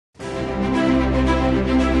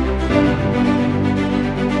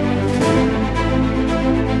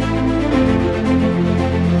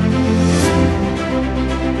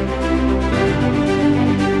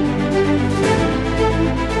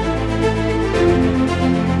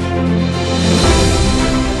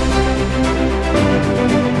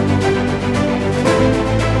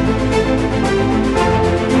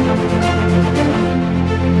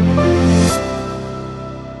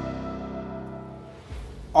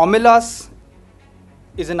Omilas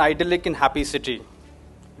is an idyllic and happy city.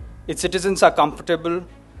 Its citizens are comfortable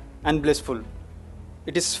and blissful.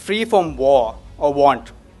 It is free from war or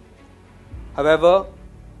want. However,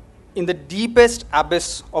 in the deepest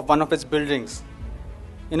abyss of one of its buildings,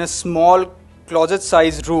 in a small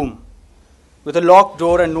closet-sized room with a locked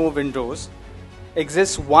door and no windows,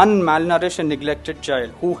 exists one malnourished and neglected child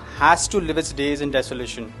who has to live its days in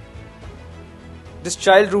desolation. This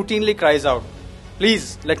child routinely cries out,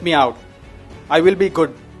 "Please, let me out. I will be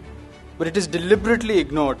good." But it is deliberately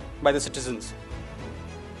ignored by the citizens.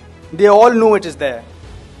 They all know it is there.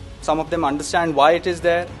 Some of them understand why it is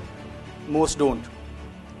there, most don't.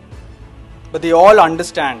 But they all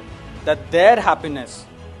understand that their happiness,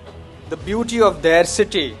 the beauty of their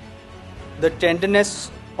city, the tenderness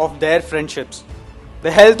of their friendships,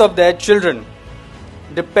 the health of their children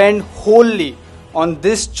depend wholly on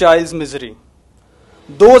this child's misery.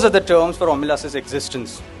 Those are the terms for Omilas's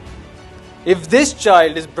existence. If this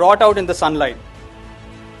child is brought out in the sunlight,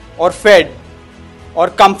 or fed, or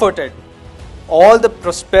comforted, all the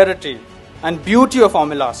prosperity and beauty of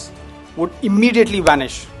Omilas would immediately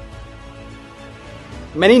vanish.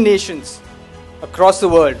 Many nations across the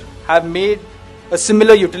world have made a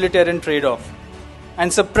similar utilitarian trade-off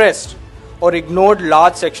and suppressed or ignored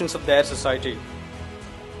large sections of their society.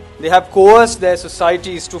 They have coerced their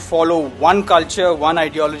societies to follow one culture, one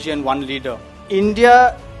ideology, and one leader. India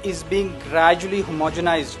is being gradually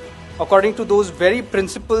homogenized according to those very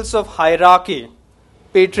principles of hierarchy,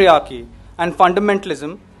 patriarchy, and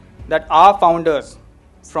fundamentalism that our founders,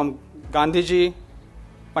 from Gandhiji,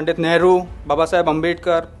 Pandit Nehru, Babasaheb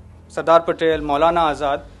Ambedkar, Sardar Patel, Maulana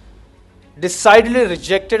Azad, decidedly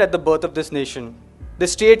rejected at the birth of this nation. The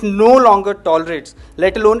state no longer tolerates,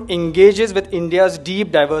 let alone engages with India's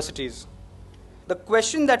deep diversities. The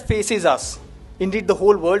question that faces us, indeed the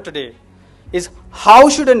whole world today, is how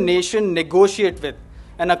should a nation negotiate with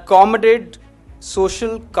and accommodate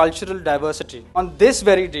social, cultural diversity? On this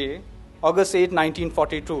very day, August 8,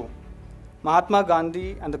 1942, Mahatma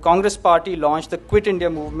Gandhi and the Congress Party launched the Quit India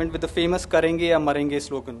movement with the famous Karenge ya Marenge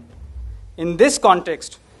slogan. In this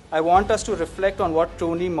context, I want us to reflect on what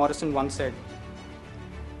Toni Morrison once said.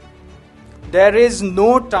 There is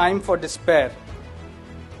no time for despair,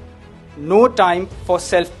 no time for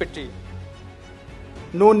self-pity,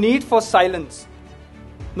 no need for silence,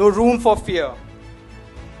 no room for fear.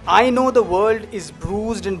 I know the world is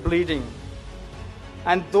bruised and bleeding,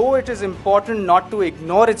 and though it is important not to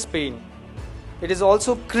ignore its pain, it is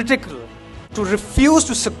also critical to refuse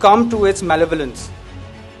to succumb to its malevolence.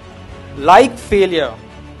 Like failure,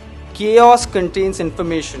 chaos contains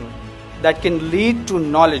information that can lead to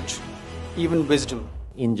knowledge, even wisdom.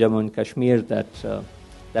 In Jammu and Kashmir,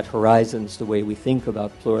 that horizons the way we think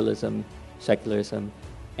about pluralism, secularism,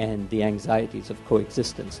 and the anxieties of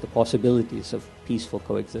coexistence, the possibilities of peaceful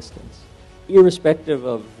coexistence. Irrespective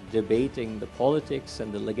of debating the politics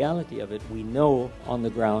and the legality of it, we know on the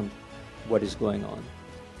ground what is going on.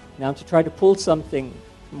 Now, to try to pull something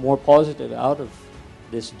more positive out of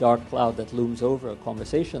this dark cloud that looms over a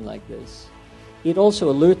conversation like this, it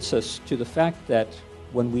also alerts us to the fact that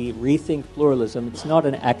when we rethink pluralism, it's not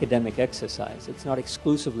an academic exercise. It's not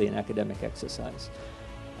exclusively an academic exercise.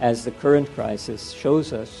 As the current crisis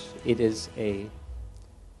shows us, it's an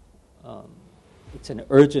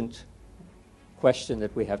urgent question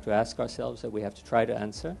that we have to ask ourselves, that we have to try to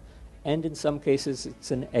answer. And in some cases,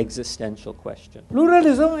 it's an existential question.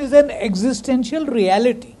 Pluralism is an existential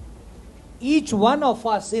reality. Each one of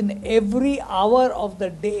us in every hour of the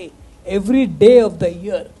day, every day of the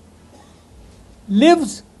year,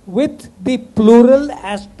 lives with the plural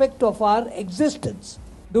aspect of our existence.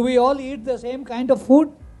 Do we all eat the same kind of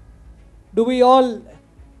food? Do we all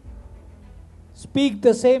speak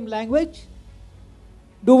the same language?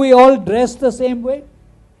 Do we all dress the same way?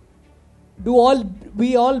 Do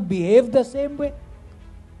we all behave the same way?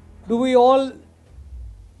 Do we all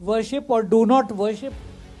worship or do not worship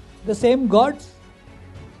the same gods?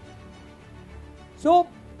 So,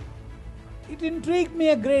 it intrigued me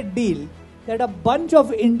a great deal that a bunch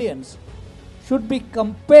of Indians should be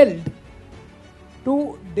compelled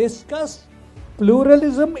to discuss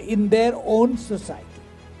pluralism in their own society.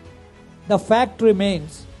 The fact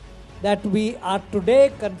remains that we are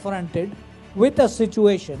today confronted with a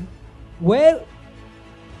situation where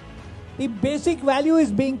the basic value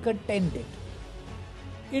is being contended.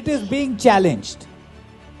 It is being challenged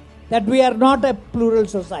that we are not a plural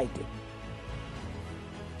society.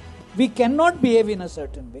 We cannot behave in a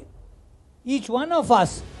certain way. Each one of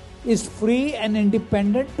us is free and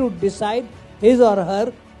independent to decide his or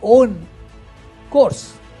her own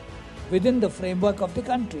course within the framework of the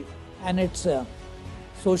country and its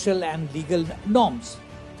social and legal norms.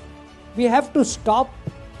 We have to stop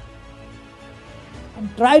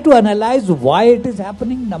and try to analyze why it is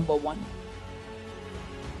happening, number one.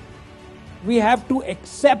 We have to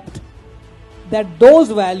accept that those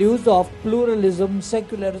values of pluralism,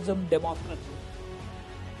 secularism, democracy,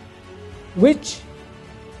 which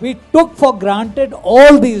we took for granted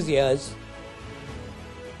all these years,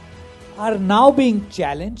 are now being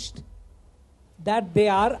challenged, that they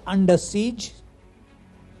are under siege,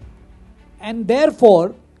 and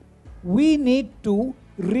therefore we need to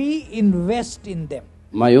reinvest in them.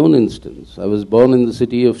 My own instance, I was born in the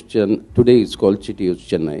city of today it's called city of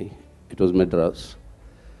Chennai. It was Madras.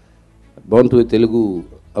 Born to a Telugu,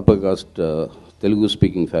 upper caste, Telugu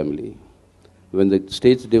speaking family. When the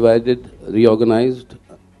states divided, reorganized,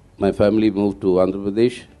 my family moved to Andhra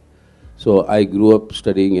Pradesh. So I grew up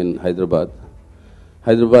studying in Hyderabad.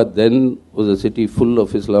 Hyderabad then was a city full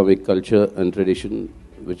of Islamic culture and tradition,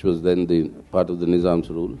 which was then the part of the Nizam's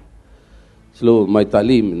rule. So my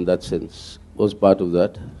talim in that sense was part of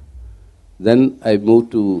that. Then I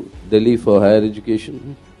moved to Delhi for higher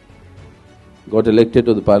education, got elected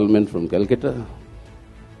to the parliament from Calcutta.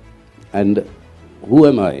 And who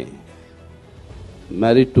am I?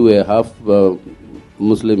 Married to a half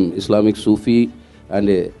Muslim Islamic Sufi and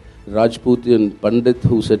a Rajputian Pandit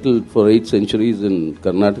who settled for 8 centuries in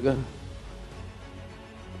Karnataka.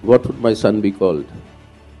 What would my son be called?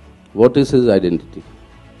 What is his identity?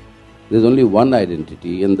 There's only one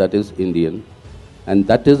identity, and that is Indian, and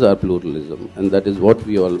that is our pluralism, and that is what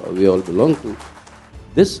we all belong to.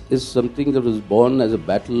 This is something that was born as a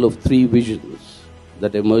battle of 3 visions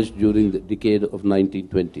that emerged during the decade of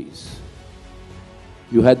 1920s.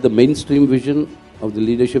 You had the mainstream vision of the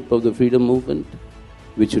leadership of the freedom movement,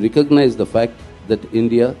 which recognized the fact that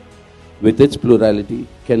India, with its plurality,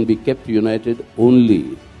 can be kept united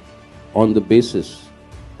only on the basis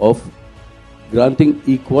of granting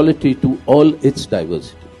equality to all its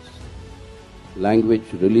diversities. Language,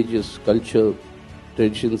 religious, culture,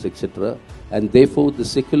 traditions, etc. And therefore the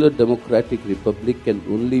secular democratic republic can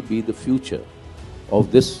only be the future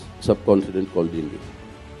of this subcontinent called India.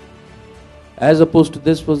 As opposed to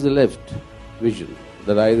this was the left vision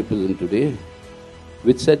that I represent today,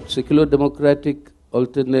 which said secular democratic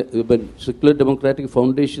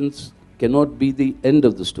foundations cannot be the end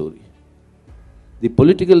of the story. The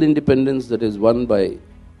political independence that is won by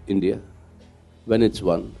India, when it's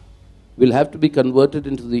won, will have to be converted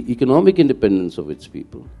into the economic independence of its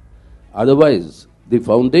people. Otherwise, the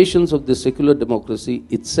foundations of the secular democracy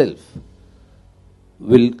itself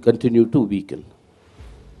will continue to weaken.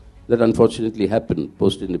 That unfortunately happened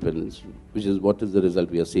post-independence, which is what is the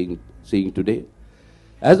result we are seeing today.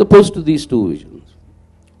 As opposed to these 2 visions,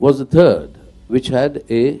 was the third, which had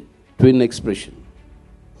a twin expression.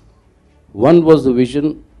 One was the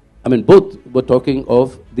vision, both were talking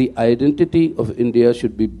of the identity of India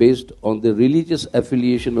should be based on the religious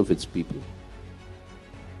affiliation of its people.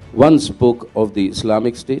 One spoke of the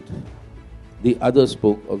Islamic state, the other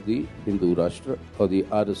spoke of the Hindu Rashtra, or the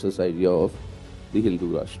RSS idea of the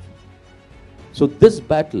Hindu Rashtra. So this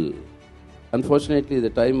battle, unfortunately, the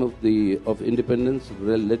time of independence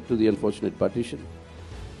led to the unfortunate partition.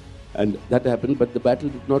 And that happened, but the battle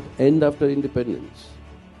did not end after independence.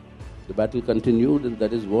 The battle continued, and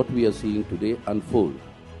that is what we are seeing today unfold.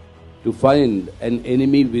 To find an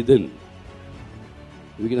enemy within.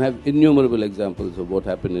 We can have innumerable examples of what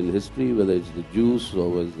happened in history, whether it's the Jews, or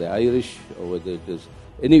whether it's the Irish, or whether it is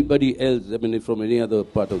anybody else, from any other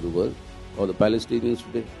part of the world, or the Palestinians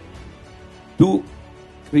today. To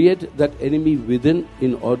create that enemy within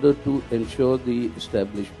in order to ensure the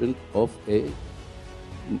establishment of a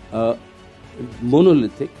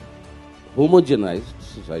monolithic, homogenized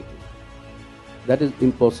society. That is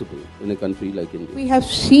impossible in a country like India. We have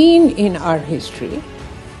seen in our history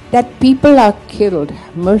that people are killed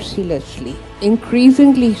mercilessly,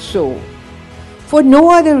 increasingly so, for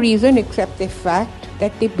no other reason except the fact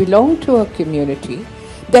that they belong to a community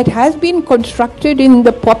that has been constructed in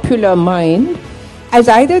the popular mind as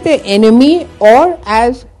either the enemy or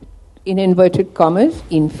as, in inverted commas,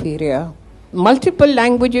 inferior. Multiple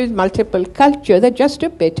languages, multiple cultures are just a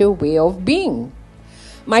better way of being.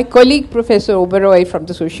 My colleague, Professor Oberoi from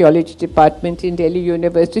the Sociology Department in Delhi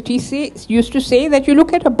University used to say that you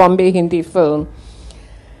look at a Bombay Hindi film,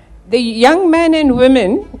 the young men and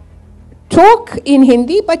women talk in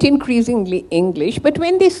Hindi but increasingly English, but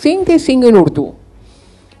when they sing in Urdu.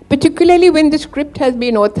 Particularly when the script has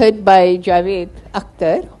been authored by Javed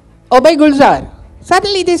Akhtar or by Gulzar.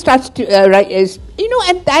 Suddenly they start to write,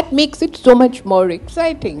 and that makes it so much more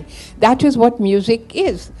exciting. That is what music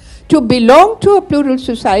is. To belong to a plural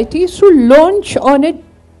society is to launch on a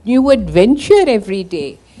new adventure every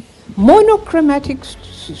day. Monochromatic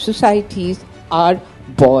societies are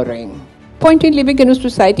boring. Point in living in a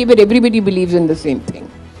society where everybody believes in the same thing.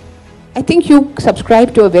 I think you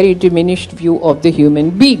subscribe to a very diminished view of the human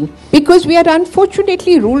being, because we are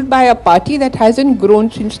unfortunately ruled by a party that hasn't grown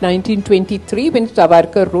since 1923 when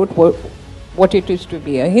Savarkar wrote what it is to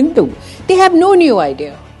be a Hindu. They have no new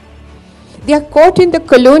idea. They are caught in the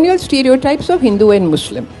colonial stereotypes of Hindu and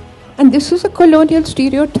Muslim. And this is a colonial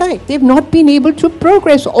stereotype. They've not been able to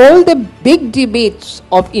progress. All the big debates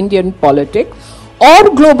of Indian politics or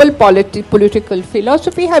global political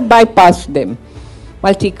philosophy have bypassed them.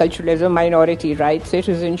 Multiculturalism, minority rights,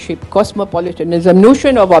 citizenship, cosmopolitanism,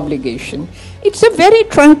 notion of obligation. It's a very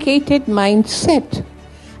truncated mindset.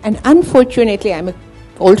 And unfortunately, I'm an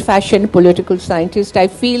old-fashioned political scientist. I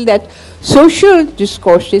feel that social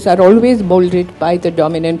discourses are always molded by the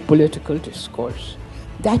dominant political discourse.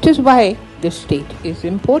 That is why the state is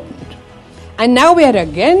important. And now we are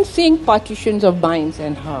again seeing partitions of minds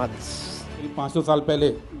and hearts. 500 साल पहले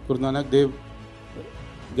गुरु नानक देव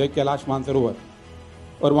गए कैलाश मानसरोवर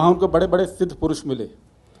और वहाँ उनको बड़े बड़े सिद्ध पुरुष मिले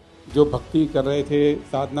जो भक्ति कर रहे थे,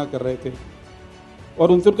 साधना कर रहे थे,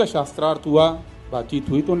 और उनसे उनका शास्त्रार्थ हुआ, बातचीत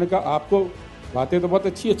हुई। तो उन्होंने कहा आपको बातें तो बहुत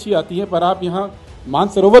अच्छी आती हैं, पर आप यहाँ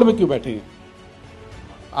मानसरोवर में क्यों बैठे हैं?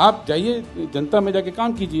 आप जाइए जनता में जाके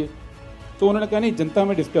काम कीजिए। तो उन्होंने कहा नहीं, जनता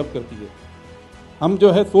में डिस्टर्ब करती है, हम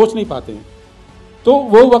जो है सोच नहीं पाते हैं। तो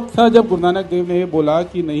वो वक्त था जब गुरु नानक देव ने ये बोला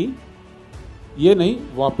कि नहीं, ये नहीं,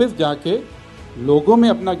 वापस जाके लोगों में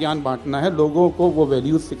अपना ज्ञान बांटना है, लोगों को वो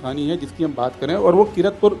वैल्यूज़ सिखानी है जिसकी हम बात करें। और वो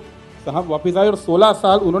किरतपुर साहब वापस आए और 16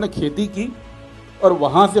 साल उन्होंने खेती की और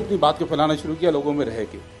वहाँ से अपनी बात को फैलाना शुरू किया लोगों में रह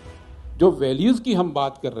के। जो वैल्यूज़ की हम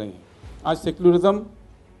बात कर रहे हैं, आज सेक्युलरिज्म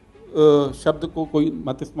शब्द को कोई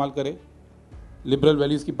मत इस्तेमाल करे, लिबरल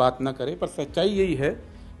वैल्यूज़ की बात ना करे, पर सच्चाई यही है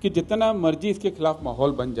कि जितना मर्जी इसके खिलाफ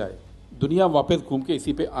माहौल बन जाए, दुनिया वापस घूम के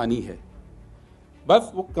इसी पे आनी है।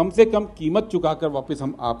 बस वो कम से कम कीमत चुकाकर वापस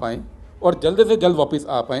हम आ पाएँ और जल्द से जल्द वापस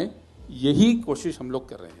आ पाएँ, यही कोशिश हम लोग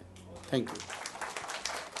कर रहे हैं। Thank you.